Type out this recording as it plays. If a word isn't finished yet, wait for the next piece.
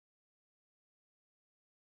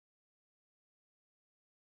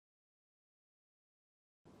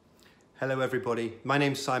Hello everybody, my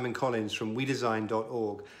name's Simon Collins from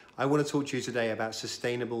WeDesign.org. I want to talk to you today about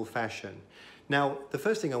sustainable fashion. Now, the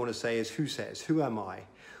first thing I want to say is who says? Who am I?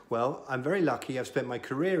 Well, I'm very lucky. I've spent my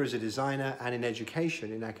career as a designer and in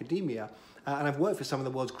education, in academia, and I've worked for some of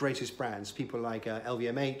the world's greatest brands, people like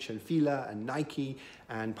LVMH and Fila and Nike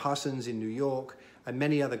and Parsons in New York and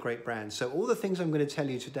many other great brands. So all the things I'm going to tell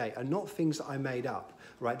you today are not things that I made up,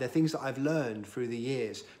 right? They're things that I've learned through the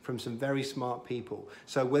years from some very smart people.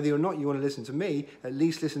 So whether or not you want to listen to me, at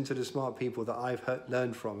least listen to the smart people that I've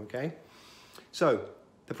learned from, okay? So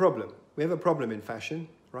the problem, we have a problem in fashion,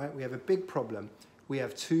 right? We have a big problem. We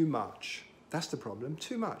have too much. That's the problem,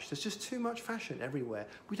 too much. There's just too much fashion everywhere.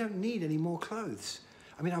 We don't need any more clothes.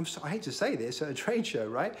 I mean, I hate to say this at a trade show,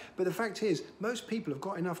 right? But the fact is, most people have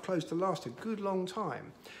got enough clothes to last a good long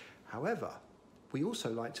time. However, we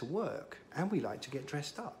also like to work and we like to get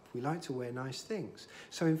dressed up. We like to wear nice things.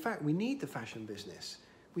 So in fact, we need the fashion business.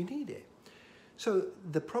 We need it. So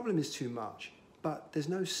the problem is too much, but there's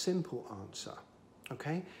no simple answer,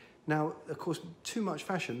 okay? Now, of course, too much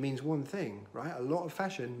fashion means one thing, right? A lot of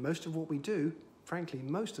fashion, most of what we do, frankly,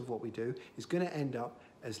 most of what we do is going to end up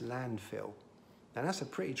as landfill. Now, that's a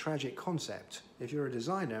pretty tragic concept. If you're a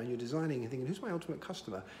designer and you're designing and thinking, who's my ultimate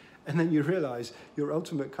customer? And then you realize your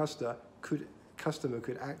ultimate customer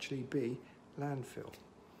could actually be landfill.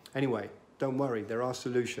 Anyway, don't worry, there are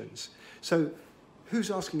solutions. So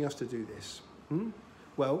who's asking us to do this?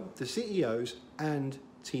 Well, the CEOs and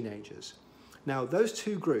teenagers. Now, those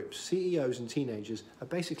two groups, CEOs and teenagers, are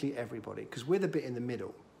basically everybody, because we're the bit in the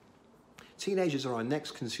middle. Teenagers are our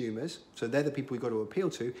next consumers, so they're the people we've got to appeal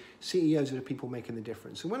to. CEOs are the people making the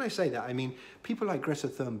difference. And when I say that, I mean people like Greta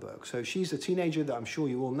Thunberg. So she's a teenager that I'm sure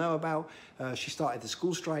you all know about. She started the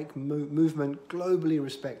school strike movement, globally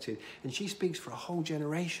respected, and she speaks for a whole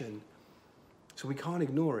generation. So we can't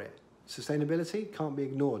ignore it. Sustainability can't be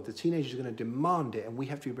ignored. The teenagers are going to demand it, and we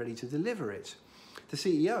have to be ready to deliver it. The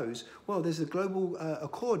CEOs, well, there's a global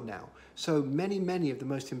accord now. So many of the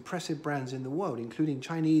most impressive brands in the world, including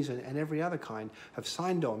Chinese and every other kind, have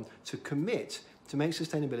signed on to commit to make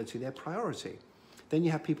sustainability their priority. Then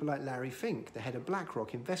you have people like Larry Fink, the head of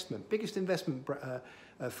BlackRock Investment, biggest investment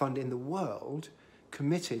fund in the world,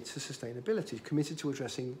 committed to sustainability, committed to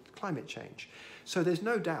addressing climate change. So there's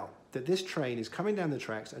no doubt that this train is coming down the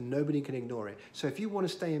tracks and nobody can ignore it. So if you want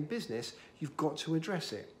to stay in business, you've got to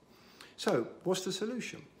address it. So what's the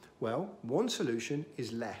solution? Well, one solution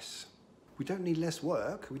is less. We don't need less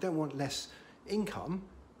work, we don't want less income,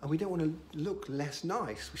 and we don't want to look less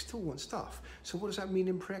nice. We still want stuff. So what does that mean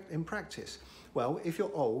in practice? Well, if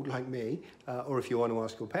you're old like me, or if you want to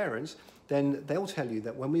ask your parents, then they'll tell you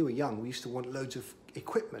that when we were young, we used to want loads of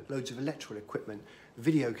equipment, loads of electrical equipment,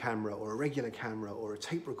 video camera or a regular camera or a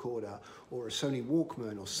tape recorder or a Sony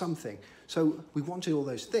Walkman or something. So we wanted all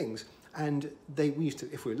those things. And we used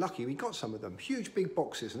to, if we were lucky, we got some of them, huge big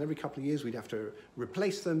boxes, and every couple of years we'd have to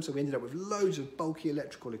replace them, so we ended up with loads of bulky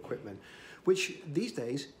electrical equipment, which these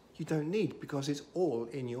days you don't need because it's all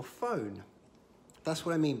in your phone. That's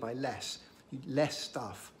what I mean by less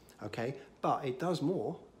stuff, okay? But it does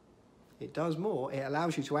more. It does more. It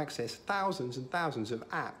allows you to access thousands and thousands of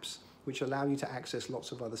apps which allow you to access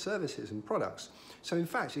lots of other services and products. So in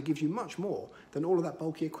fact, it gives you much more than all of that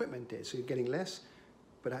bulky equipment did. So you're getting less,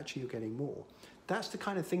 but actually you're getting more. That's the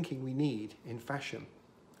kind of thinking we need in fashion,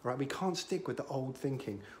 right? We can't stick with the old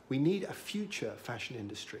thinking. We need a future fashion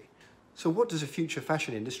industry. So what does a future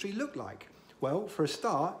fashion industry look like? Well, for a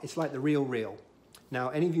start, it's like the Real Real. Now,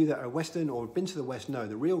 any of you that are Western or have been to the West know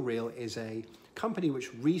the Real Real is a company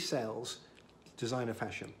which resells designer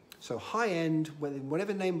fashion. So high-end,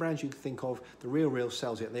 whatever name brands you think of, the Real Real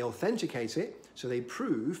sells it. They authenticate it, so they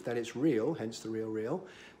prove that it's real, hence the Real Real,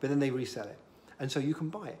 but then they resell it. And so you can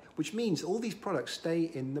buy it, which means all these products stay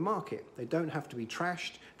in the market. They don't have to be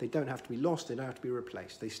trashed, they don't have to be lost, they don't have to be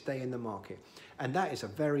replaced. They stay in the market. And that is a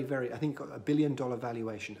very, I think $1 billion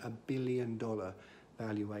valuation, $1 billion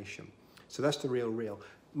valuation. So that's the Real Real.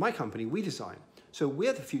 My company, WeDesign. So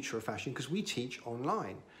we're the future of fashion because we teach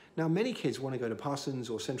online. Now, many kids want to go to Parsons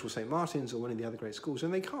or Central St. Martin's or one of the other great schools,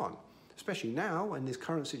 and they can't. Especially now, in this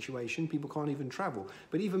current situation, people can't even travel.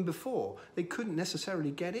 But even before, they couldn't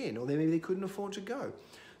necessarily get in, or maybe they couldn't afford to go.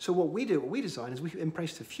 So what we do at WeDesign is we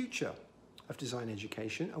embrace the future of design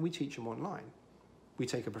education, and we teach them online. We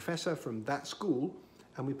take a professor from that school,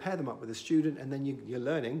 and we pair them up with a student, and then you're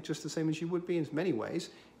learning just the same as you would be in many ways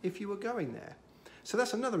if you were going there. So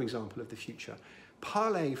that's another example of the future.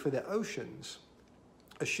 Parley for the Oceans,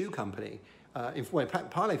 a shoe company,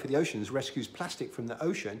 Parley for the Oceans rescues plastic from the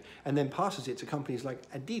ocean and then passes it to companies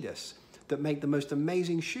like Adidas that make the most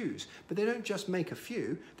amazing shoes. But they don't just make a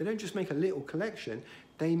few, they don't just make a little collection,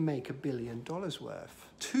 they make $1 billion worth.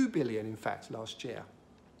 2 billion, in fact, last year.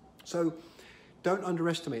 So don't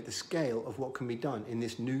underestimate the scale of what can be done in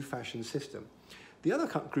this new fashion system. The other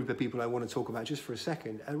group of people I want to talk about just for a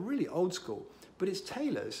second are really old school, but it's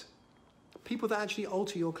tailors. People that actually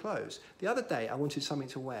alter your clothes. The other day, I wanted something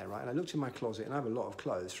to wear, right? And I looked in my closet, and I have a lot of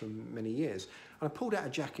clothes from many years. And I pulled out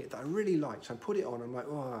a jacket that I really liked. So I put it on, I'm like,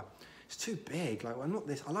 oh, it's too big. Like, well, not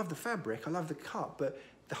this. I love the fabric, I love the cut, but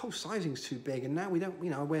the whole sizing's too big. And now we don't,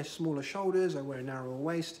 I wear smaller shoulders, I wear a narrower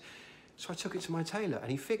waist. So I took it to my tailor, and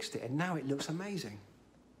he fixed it, and now it looks amazing.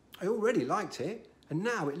 I already liked it, and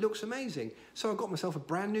now it looks amazing. So I got myself a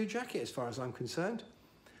brand new jacket as far as I'm concerned.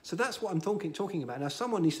 So that's what I'm talking about. Now,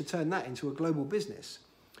 someone needs to turn that into a global business,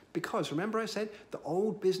 because remember I said the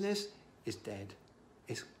old business is dead.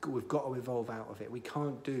 We've got to evolve out of it. We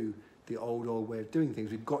can't do the old way of doing things.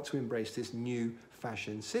 We've got to embrace this new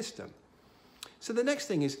fashion system. So the next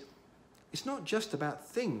thing is, it's not just about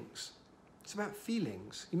things. It's about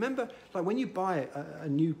feelings. You remember, like when you buy a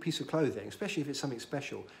new piece of clothing, especially if it's something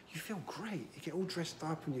special, you feel great. You get all dressed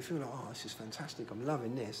up and you feel like, oh, this is fantastic. I'm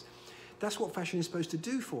loving this. That's what fashion is supposed to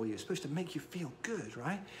do for you. It's supposed to make you feel good,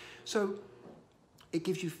 right? So it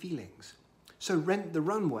gives you feelings. So Rent the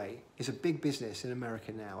Runway is a big business in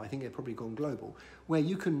America now. I think they've probably gone global, where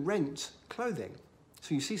you can rent clothing.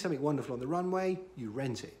 So you see something wonderful on the runway, you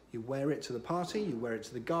rent it. You wear it to the party, you wear it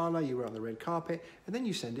to the gala, you wear it on the red carpet, and then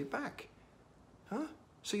you send it back. Huh?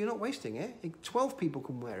 So you're not wasting it. 12 people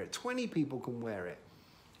can wear it, 20 people can wear it.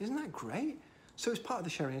 Isn't that great? So it's part of the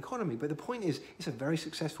sharing economy, but the point is, it's a very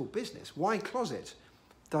successful business. Why Closet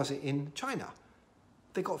does it in China?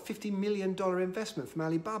 They got $50 million investment from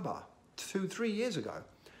Alibaba 2-3 years ago.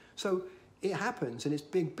 So it happens and it's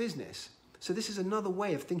big business. So this is another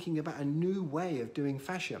way of thinking about a new way of doing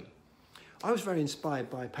fashion. I was very inspired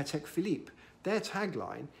by Patek Philippe. Their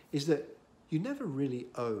tagline is that you never really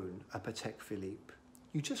own a Patek Philippe.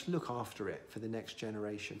 You just look after it for the next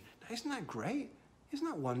generation. Now, isn't that great? Isn't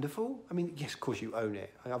that wonderful? I mean, yes, of course you own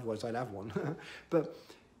it. Otherwise, I'd have one. But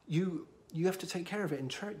you have to take care of it and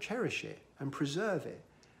cherish it and preserve it.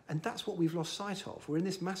 And that's what we've lost sight of. We're in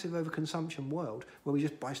this massive overconsumption world where we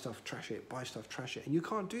just buy stuff, trash it, buy stuff, trash it. And you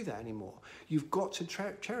can't do that anymore. You've got to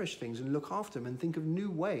cherish things and look after them and think of new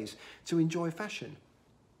ways to enjoy fashion.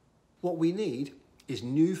 What we need is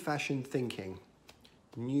new fashion thinking.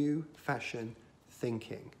 New fashion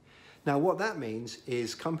thinking. Now, what that means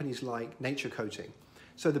is companies like Nature Coating.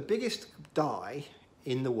 So the biggest dye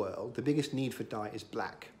in the world, the biggest need for dye is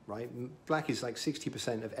black, right? Black is like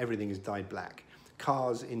 60% of everything is dyed black.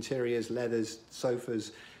 Cars, interiors, leathers,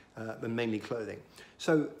 sofas, and mainly clothing.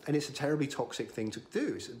 So, and it's a terribly toxic thing to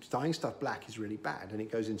do. So dyeing stuff black is really bad, and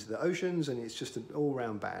it goes into the oceans, and it's just an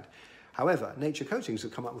all-round bad. However, Nature Coatings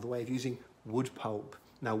have come up with a way of using wood pulp.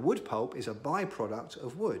 Now, wood pulp is a byproduct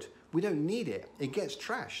of wood. We don't need it. It gets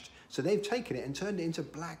trashed. So they've taken it and turned it into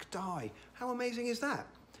black dye. How amazing is that?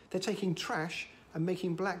 They're taking trash and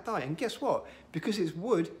making black dye. And guess what? Because it's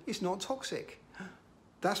wood, it's not toxic.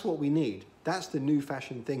 That's what we need. That's the new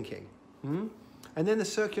fashion thinking. And then the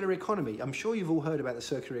circular economy. I'm sure you've all heard about the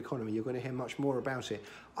circular economy. You're going to hear much more about it.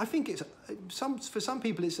 I think it's for some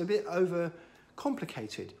people it's a bit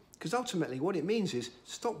overcomplicated, because ultimately what it means is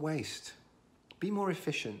stop waste. Be more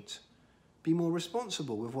efficient. Be more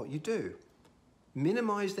responsible with what you do.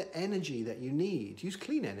 Minimize the energy that you need. Use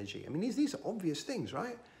clean energy. I mean, these are obvious things,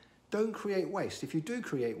 right? Don't create waste. If you do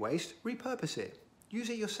create waste, repurpose it. Use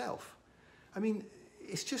it yourself. I mean,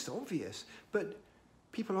 it's just obvious, but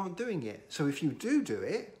people aren't doing it. So if you do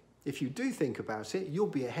it, if you do think about it, you'll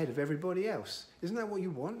be ahead of everybody else. Isn't that what you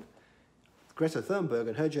want? Greta Thunberg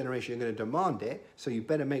and her generation are going to demand it, so you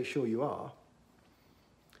better make sure you are.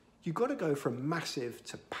 You've got to go from massive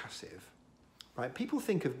to passive, right? People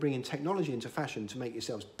think of bringing technology into fashion to make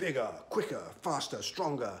yourselves bigger, quicker, faster,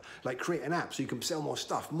 stronger, like create an app so you can sell more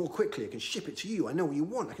stuff more quickly. I can ship it to you. I know what you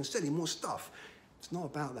want. I can sell you more stuff. It's not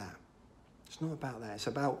about that. It's not about that. It's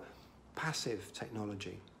about passive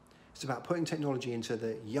technology. It's about putting technology into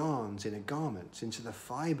the yarns in a garment, into the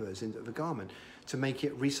fibers into the garment to make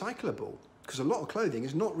it recyclable. Because a lot of clothing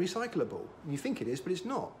is not recyclable. You think it is, but it's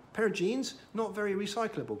not. A pair of jeans, not very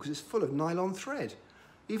recyclable because it's full of nylon thread.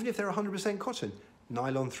 Even if they're 100% cotton,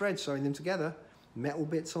 nylon thread sewing them together, metal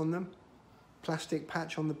bits on them, plastic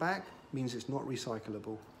patch on the back means it's not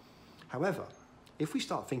recyclable. However, if we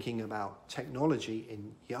start thinking about technology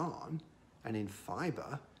in yarn and in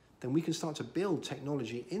fiber, then we can start to build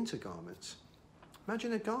technology into garments.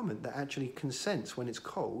 Imagine a garment that actually consents when it's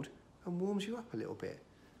cold and warms you up a little bit.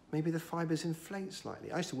 Maybe the fibers inflate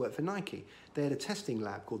slightly. I used to work for Nike. They had a testing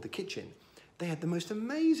lab called The Kitchen. They had the most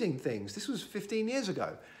amazing things. This was 15 years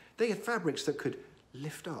ago. They had fabrics that could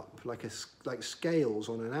lift up like scales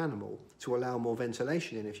on an animal to allow more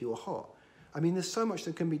ventilation in if you were hot. I mean, there's so much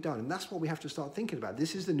that can be done, and that's what we have to start thinking about.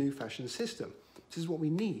 This is the new fashion system. This is what we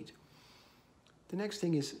need. The next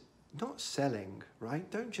thing is not selling, right?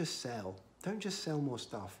 Don't just sell. Don't just sell more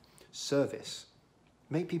stuff. Service.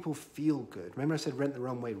 Make people feel good. Remember I said rent the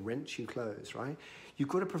runway, rent you clothes, right? You've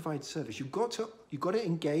got to provide service. You've got to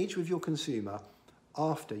engage with your consumer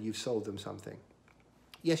after you've sold them something.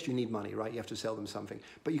 Yes, you need money, right? You have to sell them something,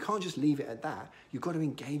 but you can't just leave it at that. You've got to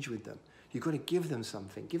engage with them. You've got to give them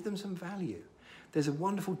something, give them some value. There's a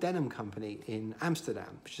wonderful denim company in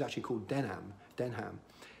Amsterdam, which is actually called Denham,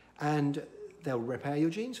 and they'll repair your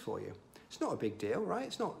jeans for you. It's not a big deal, right?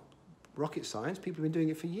 It's not rocket science. People have been doing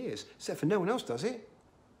it for years, except for no one else does it.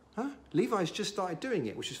 Huh? Levi's just started doing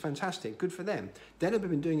it, which is fantastic. Good for them. Denim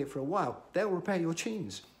have been doing it for a while. They'll repair your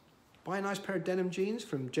jeans. Buy a nice pair of denim jeans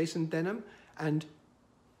from Jason Denim, and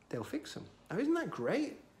they'll fix them. Now, isn't that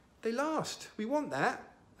great? They last. We want that.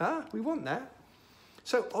 Huh? We want that.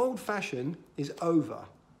 So old fashion is over.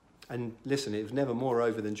 And listen, it was never more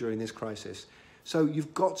over than during this crisis. So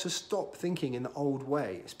you've got to stop thinking in the old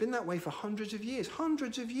way. It's been that way for hundreds of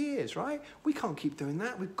years, right? We can't keep doing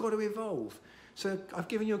that. We've got to evolve. So I've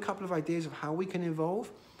given you a couple of ideas of how we can evolve.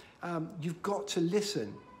 You've got to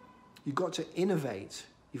listen. You've got to innovate.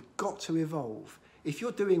 You've got to evolve. If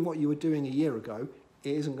you're doing what you were doing a year ago,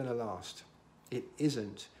 it isn't going to last. It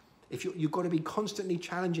isn't. You've got to be constantly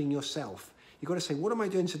challenging yourself. You've got to say, what am I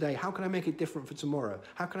doing today? How can I make it different for tomorrow?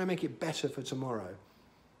 How can I make it better for tomorrow?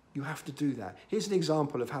 You have to do that. Here's an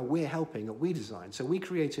example of how we're helping at WeDesign. So we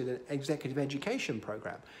created an executive education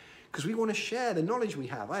program because we want to share the knowledge we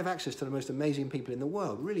have. I have access to the most amazing people in the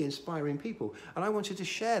world, really inspiring people, and I wanted to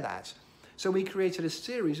share that. So we created a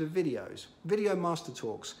series of videos, video master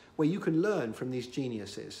talks, where you can learn from these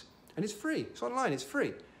geniuses. And it's free. It's online. It's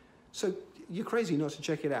free. So you're crazy not to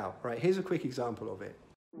check it out, right? Here's a quick example of it.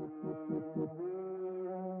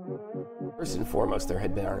 First and foremost, there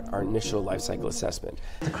had been our initial life cycle assessment.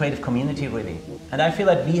 The creative community, really. And I feel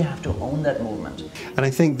that we have to own that movement. And I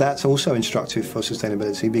think that's also instructive for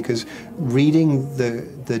sustainability, because reading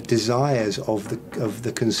the desires of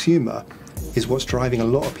the consumer is what's driving a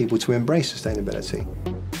lot of people to embrace sustainability.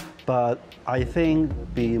 But I think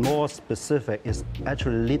be more specific is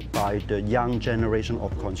actually led by the young generation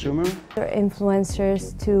of consumer. For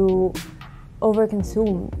influencers to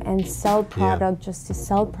overconsume and sell product just to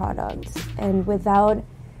sell products, and without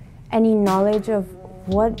any knowledge of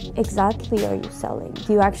what exactly are you selling.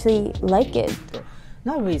 Do you actually like it?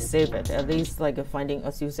 Not really save it, at least like finding,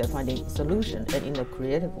 as you said, finding solution and in a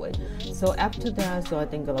creative way. So after that, so I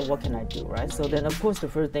think like, what can I do, right? So then of course the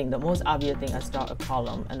first thing, the most obvious thing, I start a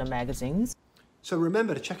column in the magazines. So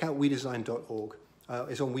remember to check out WeDesign.org.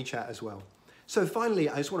 It's on WeChat as well. So finally,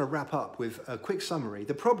 I just want to wrap up with a quick summary.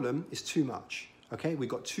 The problem is too much, okay? We've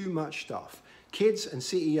got too much stuff. Kids and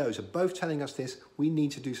CEOs are both telling us this. We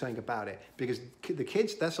need to do something about it, because the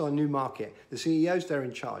kids, that's our new market. The CEOs, they're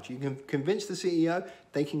in charge. You can convince the CEO,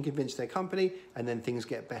 they can convince their company, and then things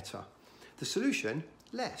get better. The solution,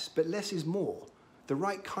 less, but less is more. The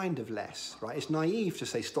right kind of less, right? It's naive to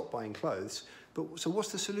say stop buying clothes, but so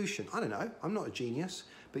what's the solution? I don't know, I'm not a genius,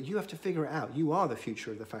 but you have to figure it out. You are the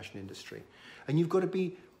future of the fashion industry. And you've got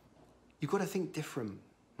to think different.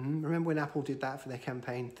 Remember when Apple did that for their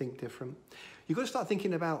campaign, Think Different? You've got to start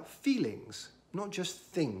thinking about feelings, not just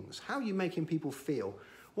things. How are you making people feel?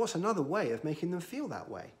 What's another way of making them feel that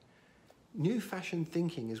way? New fashion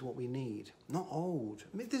thinking is what we need, not old.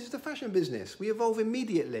 I mean, this is the fashion business. We evolve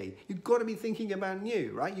immediately. You've got to be thinking about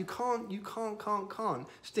new, right? You can't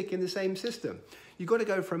stick in the same system. You've got to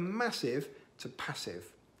go from massive to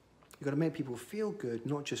passive. You've got to make people feel good,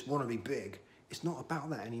 not just want to be big. It's not about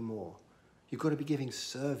that anymore. You've got to be giving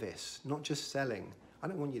service, not just selling. I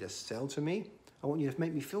don't want you to sell to me. I want you to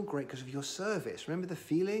make me feel great because of your service. Remember the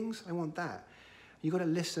feelings? I want that. You've got to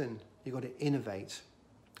listen, you've got to innovate,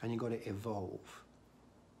 and you've got to evolve.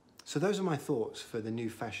 So those are my thoughts for the new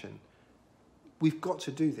fashion. We've got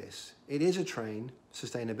to do this. It is a train,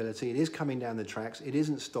 sustainability. It is coming down the tracks. It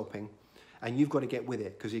isn't stopping. And you've got to get with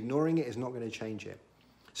it, because ignoring it is not going to change it.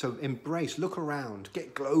 So embrace, look around,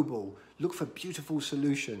 get global, look for beautiful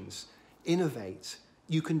solutions, innovate.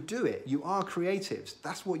 You can do it. You are creatives.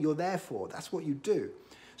 That's what you're there for. That's what you do.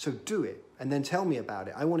 So do it, and then tell me about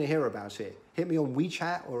it. I want to hear about it. Hit me on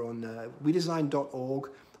WeChat or on WeDesign.org,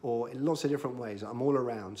 or in lots of different ways. I'm all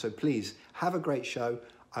around. So please, have a great show.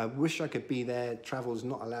 I wish I could be there. Travel's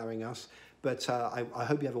not allowing us. But I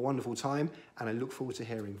hope you have a wonderful time, and I look forward to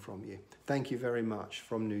hearing from you. Thank you very much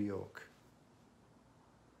from New York.